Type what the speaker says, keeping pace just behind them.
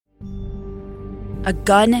A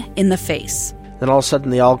gun in the face. Then all of a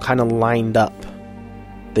sudden, they all kind of lined up.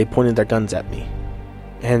 They pointed their guns at me.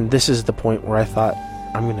 And this is the point where I thought,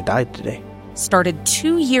 I'm going to die today. Started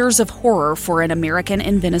 2 years of horror for an American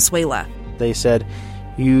in Venezuela. They said,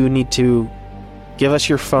 you need to give us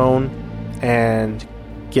your phone and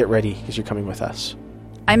get ready because you're coming with us.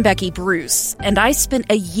 I'm Becky Bruce, and I spent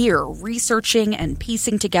a year researching and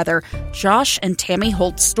piecing together Josh and Tammy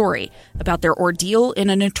Holt's story about their ordeal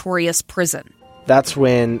in a notorious prison. That's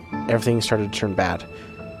when everything started to turn bad.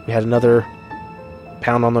 We had another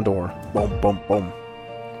pound on the door. Boom, boom, boom.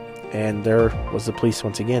 And there was the police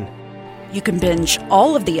once again. You can binge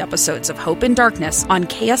all of the episodes of Hope in Darkness on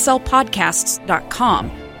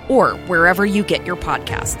KSLpodcasts.com or wherever you get your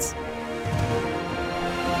podcasts.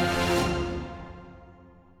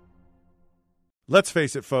 Let's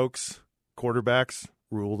face it, folks. Quarterbacks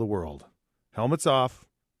rule the world. Helmets off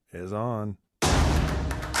is on.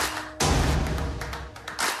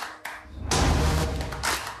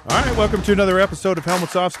 All right, welcome to another episode of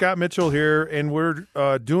Helmets Off. Scott Mitchell here, and we're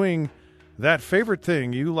doing that favorite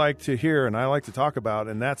thing you like to hear and I like to talk about,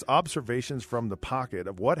 and that's observations from the pocket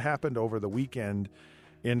of what happened over the weekend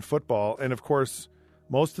in football. And, of course,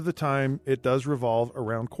 most of the time it does revolve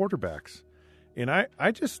around quarterbacks. And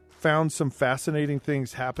I just found some fascinating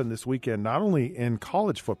things happen this weekend, not only in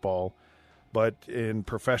college football, but in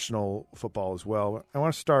professional football as well. I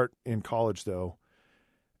want to start in college, though.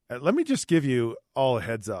 Let me just give you all a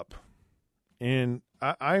heads up. And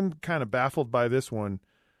I'm kind of baffled by this one,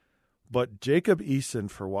 but Jacob Eason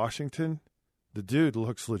for Washington, the dude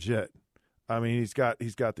looks legit. I mean, he's got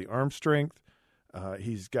the arm strength.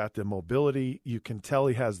 He's got the mobility. You can tell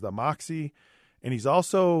he has the moxie. And he's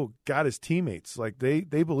also got his teammates. Like, they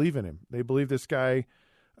believe in him. They believe this guy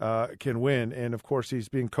can win. And, of course, he's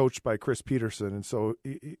being coached by Chris Peterson. And so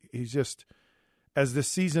he's just, as the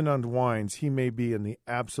season unwinds, he may be in the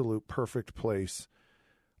absolute perfect place.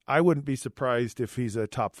 I wouldn't be surprised if he's a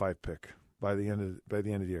top 5 pick by the end of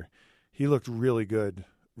the year. He looked really good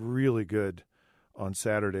on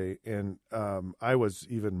Saturday. And I was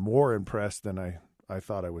even more impressed than I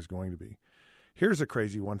thought I was going to be. Here's a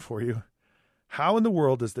crazy one for you. How in the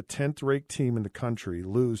world does the 10th-ranked team in the country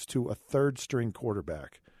lose to a third-string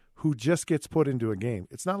quarterback who just gets put into a game?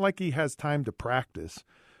 It's not like he has time to practice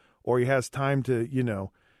or he has time to,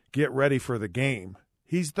 get ready for the game.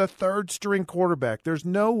 He's the third-string quarterback. There's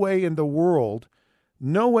no way in the world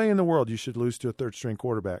you should lose to a third-string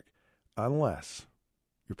quarterback unless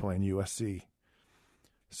you're playing USC.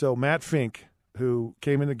 So Matt Fink, who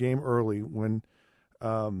came in the game early when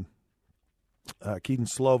Keaton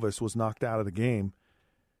Slovis was knocked out of the game,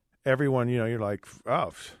 everyone, you're like,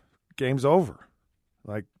 oh, game's over.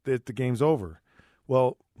 Like, the game's over.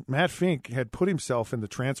 Well, Matt Fink had put himself in the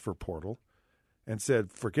transfer portal and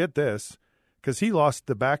said, forget this, because he lost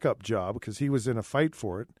the backup job because he was in a fight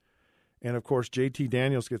for it. And, of course, JT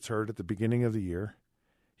Daniels gets hurt at the beginning of the year.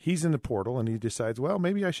 He's in the portal, and he decides, well,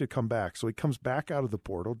 maybe I should come back. So he comes back out of the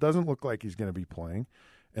portal. Doesn't look like he's going to be playing.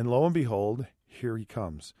 And lo and behold, here he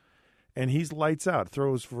comes. And he's lights out,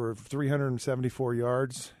 throws for 374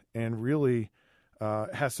 yards, and really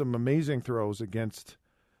has some amazing throws against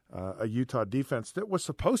a Utah defense that was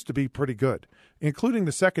supposed to be pretty good, including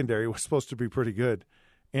the secondary was supposed to be pretty good.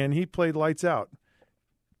 And he played lights out.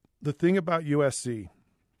 The thing about USC,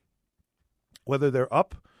 whether they're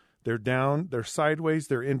up, they're down, they're sideways,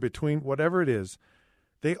 they're in between, whatever it is,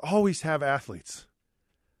 they always have athletes.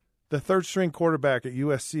 The third-string quarterback at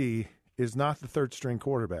USC is not the third-string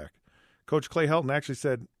quarterback. Coach Clay Helton actually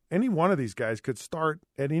said any one of these guys could start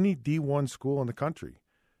at any D1 school in the country.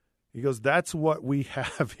 He goes, that's what we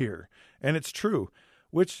have here. And it's true,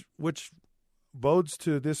 which bodes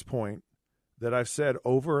to this point that I've said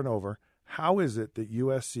over and over. How is it that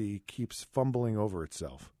USC keeps fumbling over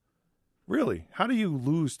itself? Really, how do you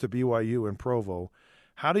lose to BYU and Provo?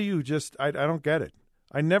 How do you just – I don't get it.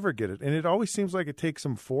 I never get it. And it always seems like it takes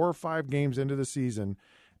them 4 or 5 games into the season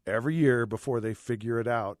every year before they figure it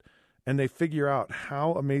out. And they figure out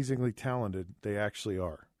how amazingly talented they actually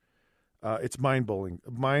are. It's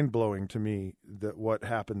mind-blowing to me that what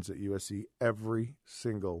happens at USC every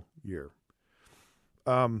single year.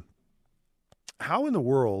 How in the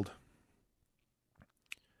world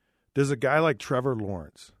does a guy like Trevor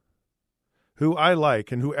Lawrence, who I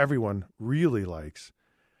like and who everyone really likes,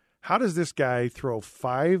 how does this guy throw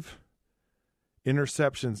 5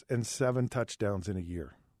 interceptions and 7 touchdowns in a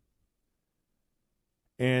year?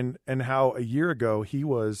 And how a year ago he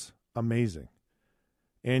was amazing.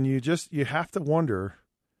 And you have to wonder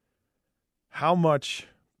how much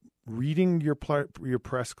reading your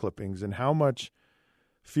press clippings and how much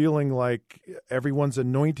feeling like everyone's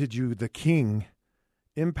anointed you the king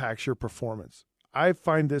impacts your performance. I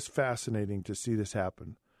find this fascinating to see this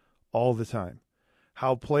happen all the time.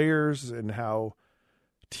 How players and how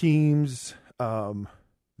teams,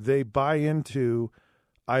 they buy into,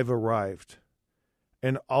 I've arrived.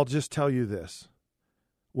 And I'll just tell you this.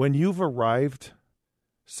 When you've arrived,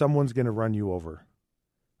 someone's going to run you over.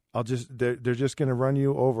 They're just going to run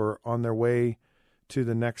you over on their way to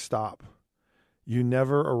the next stop. You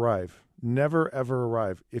never arrive. Never, ever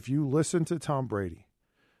arrive. If you listen to Tom Brady,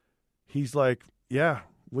 he's like, yeah,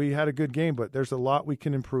 we had a good game, but there's a lot we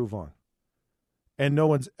can improve on. And no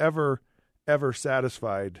one's ever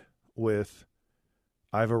satisfied with,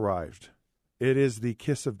 I've arrived. It is the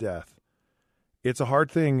kiss of death. It's a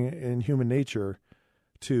hard thing in human nature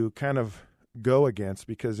to kind of go against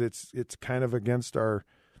because it's kind of against our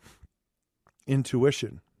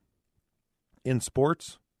intuition. In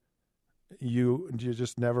sports, you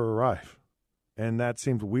just never arrive. And that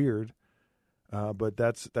seems weird, but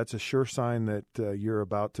that's a sure sign that you're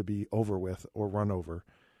about to be over with or run over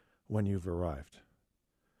when you've arrived.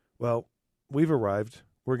 Well, we've arrived.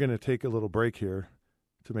 We're going to take a little break here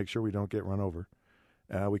to make sure we don't get run over.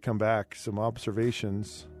 We come back, some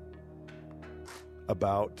observations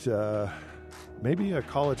about maybe a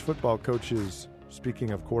college football coach's,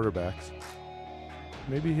 speaking of quarterbacks,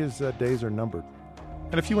 maybe his days are numbered.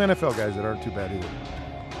 And a few NFL guys that aren't too bad either.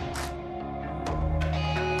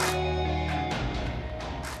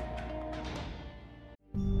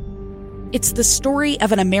 It's the story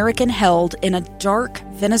of an American held in a dark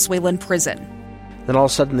Venezuelan prison. Then all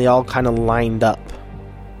of a sudden they all kind of lined up.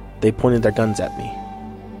 They pointed their guns at me.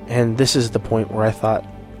 And this is the point where I thought,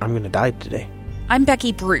 I'm going to die today. I'm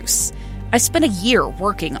Becky Bruce. I spent a year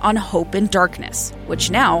working on Hope in Darkness,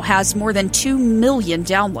 which now has more than 2 million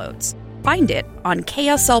downloads. Find it on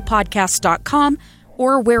kslpodcast.com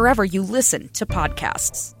or wherever you listen to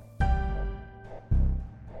podcasts.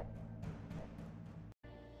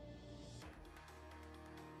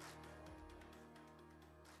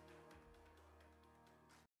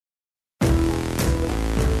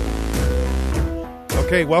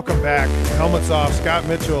 Okay, welcome back. Helmets off. Scott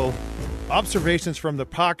Mitchell. Observations from the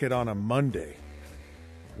pocket on a Monday.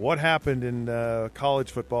 What happened in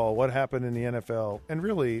college football? What happened in the NFL? And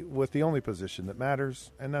really, with the only position that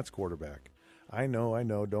matters, and that's quarterback. I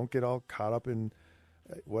know. Don't get all caught up in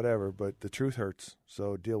whatever, but the truth hurts,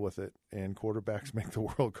 so deal with it. And quarterbacks make the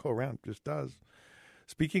world go around. It just does.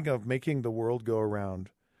 Speaking of making the world go around,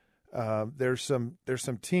 there's some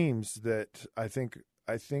teams that I think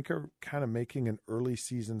are kind of making an early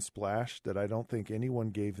season splash that I don't think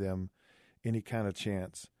anyone gave them any kind of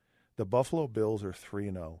chance. The Buffalo Bills are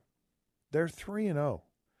 3-0. They're 3-0.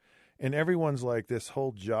 And everyone's like this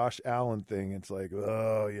whole Josh Allen thing. It's like,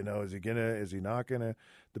 oh, is he not gonna?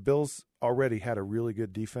 The Bills already had a really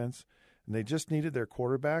good defense, and they just needed their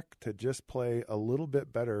quarterback to just play a little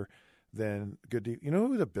bit better than good. You know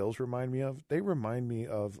who the Bills remind me of? They remind me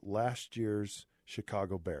of last year's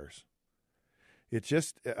Chicago Bears. It's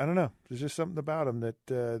just, I don't know. There's just something about them that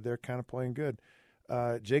they're kind of playing good.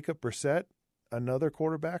 Jacob Brissett, another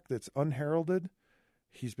quarterback that's unheralded.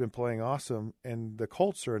 He's been playing awesome. And the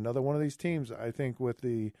Colts are another one of these teams, I think, with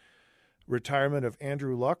the retirement of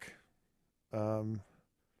Andrew Luck.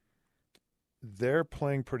 They're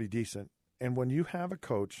playing pretty decent. And when you have a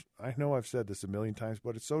coach, I know I've said this a million times,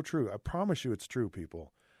 but it's so true. I promise you it's true,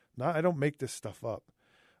 people. I don't make this stuff up.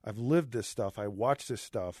 I've lived this stuff. I watch this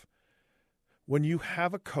stuff. When you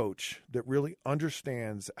have a coach that really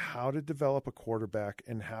understands how to develop a quarterback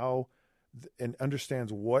and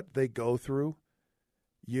understands what they go through,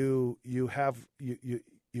 you have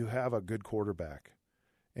a good quarterback.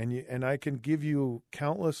 And I can give you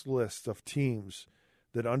countless lists of teams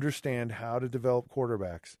that understand how to develop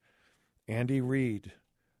quarterbacks. Andy Reid,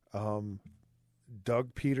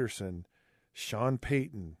 Doug Peterson, Sean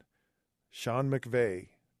Payton, Sean McVay.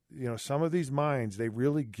 Some of these minds, they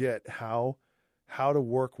really get how to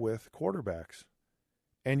work with quarterbacks.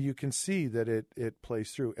 And you can see that it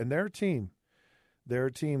plays through. And they're a team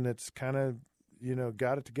that's kind of,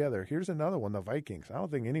 got it together. Here's another one, the Vikings. I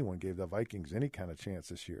don't think anyone gave the Vikings any kind of chance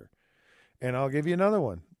this year. And I'll give you another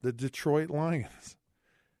one, the Detroit Lions.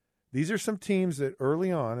 These are some teams that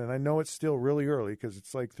early on, and I know it's still really early because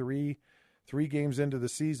it's like three games into the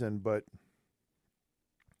season, but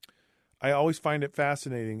I always find it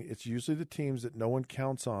fascinating. It's usually the teams that no one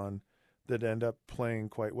counts on that end up playing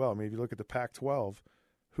quite well. I mean, if you look at the Pac-12,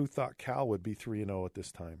 who thought Cal would be 3-0 at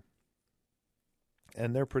this time?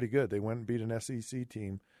 And they're pretty good. They went and beat an SEC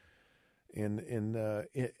team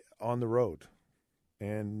on the road.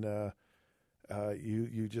 And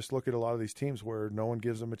you just look at a lot of these teams where no one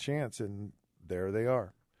gives them a chance, and there they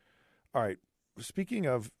are. All right, speaking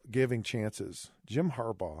of giving chances, Jim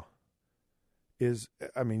Harbaugh is,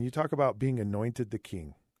 I mean, you talk about being anointed the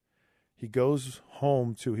king. He goes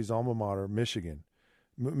home to his alma mater, Michigan.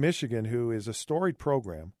 Michigan, who is a storied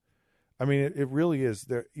program. I mean, it really is.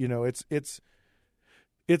 There, you know, it's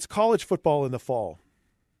college football in the fall.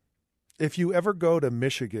 If you ever go to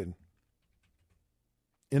Michigan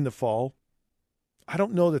in the fall, I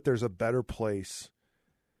don't know that there's a better place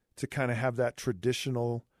to kind of have that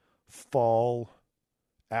traditional fall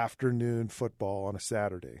afternoon football on a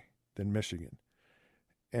Saturday than Michigan.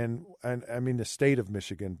 And I mean the state of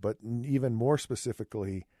Michigan, but even more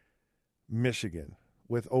specifically, Michigan,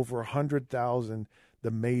 with over 100,000,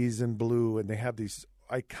 the maize and blue, and they have these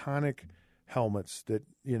iconic helmets that,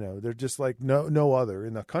 you know, they're just like no other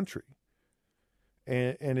in the country.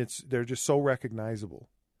 And they're just so recognizable.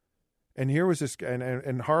 And here was this guy,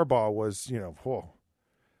 and Harbaugh was, you know, whoa.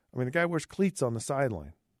 I mean, the guy wears cleats on the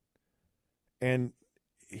sideline. And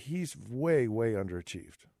he's way, way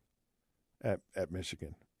underachieved at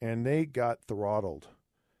Michigan. And they got throttled.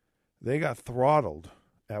 They got throttled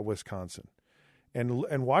at Wisconsin.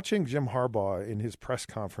 And watching Jim Harbaugh in his press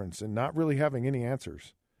conference and not really having any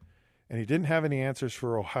answers. And he didn't have any answers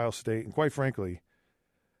for Ohio State. And quite frankly,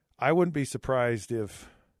 I wouldn't be surprised if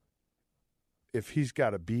he's got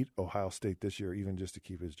to beat Ohio State this year, even just to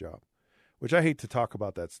keep his job. Which I hate to talk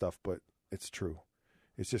about that stuff, but it's true.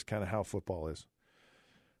 It's just kind of how football is.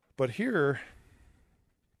 But here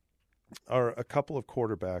are a couple of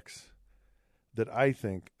quarterbacks that I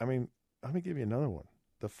think, I mean, let me give you another one.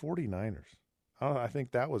 The 49ers. I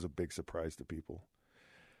think that was a big surprise to people.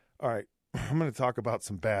 All right, I'm going to talk about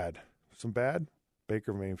some bad. Some bad?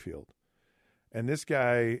 Baker Mayfield. And this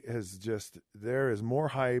guy has just, there is more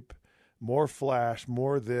hype, more flash,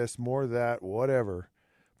 more this, more that, whatever.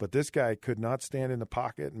 But this guy could not stand in the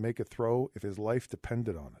pocket and make a throw if his life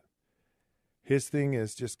depended on it. His thing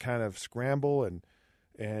is just kind of scramble and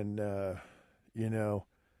you know,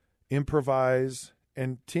 improvise,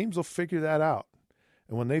 and teams will figure that out.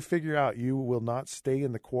 And when they figure out you will not stay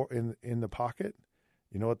in the pocket,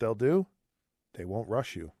 you know what they'll do? They won't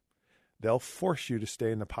rush you. They'll force you to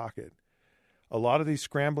stay in the pocket. A lot of these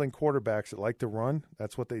scrambling quarterbacks that like to run,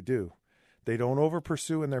 that's what they do. They don't over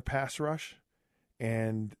pursue in their pass rush.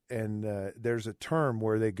 And there's a term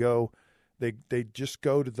where they just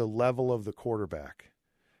go to the level of the quarterback.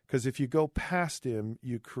 Because if you go past him,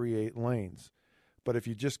 you create lanes. But if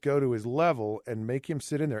you just go to his level and make him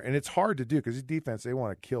sit in there, and it's hard to do because his defense, they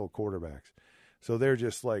want to kill quarterbacks. So they're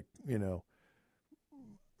just like, you know,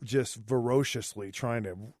 just ferociously trying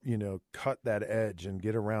to, you know, cut that edge and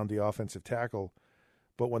get around the offensive tackle.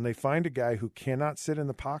 But when they find a guy who cannot sit in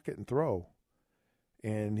the pocket and throw,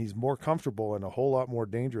 and he's more comfortable and a whole lot more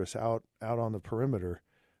dangerous out on the perimeter,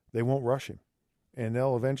 they won't rush him. And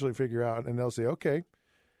they'll eventually figure out, and they'll say, okay,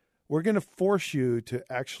 we're going to force you to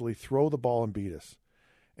actually throw the ball and beat us.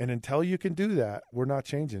 And until you can do that, we're not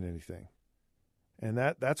changing anything. And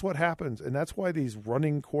that's what happens. And that's why these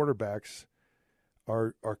running quarterbacks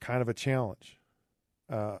are kind of a challenge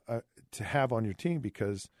to have on your team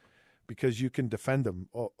because you can defend them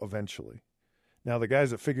eventually. Now, the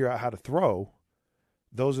guys that figure out how to throw,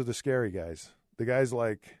 those are the scary guys. The guys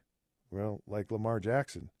like Lamar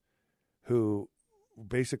Jackson, who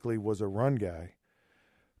basically was a run guy.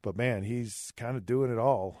 But, man, he's kind of doing it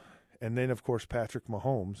all. And then, of course, Patrick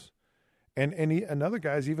Mahomes. And another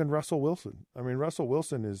guy's even Russell Wilson. I mean, Russell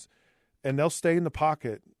Wilson is – and they'll stay in the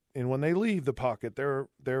pocket. And when they leave the pocket,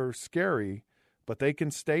 they're scary, but they can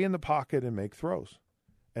stay in the pocket and make throws.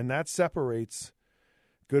 And that separates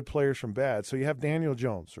good players from bad. So you have Daniel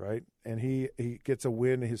Jones, right? And he gets a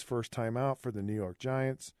win his first time out for the New York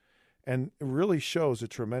Giants. And it really shows a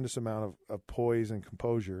tremendous amount of poise and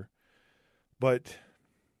composure. But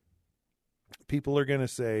people are going to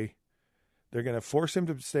say they're going to force him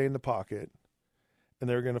to stay in the pocket, and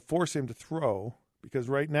they're going to force him to throw because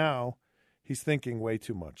right now he's thinking way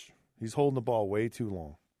too much. He's holding the ball way too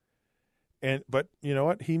long. But you know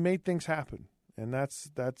what? He made things happen. And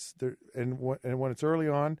when it's early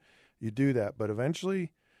on, you do that. But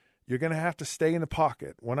eventually, you're going to have to stay in the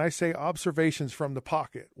pocket. When I say observations from the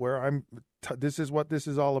pocket, where this is what this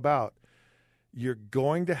is all about, you're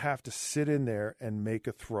going to have to sit in there and make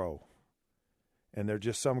a throw. And there are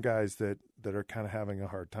just some guys that are kind of having a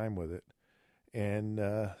hard time with it. And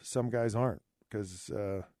some guys aren't because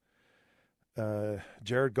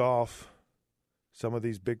Jared Goff, some of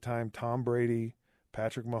these big-time Tom Brady,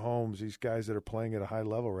 Patrick Mahomes, these guys that are playing at a high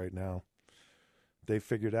level right now, they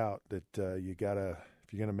figured out that if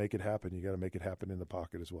you're going to make it happen, you got to make it happen in the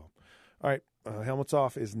pocket as well. All right, Helmets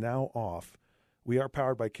Off is now off. We are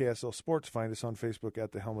powered by KSL Sports. Find us on Facebook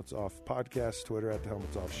at the Helmets Off Podcast, Twitter at the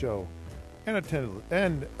Helmets Off Show.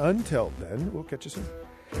 And until then, we'll catch you soon.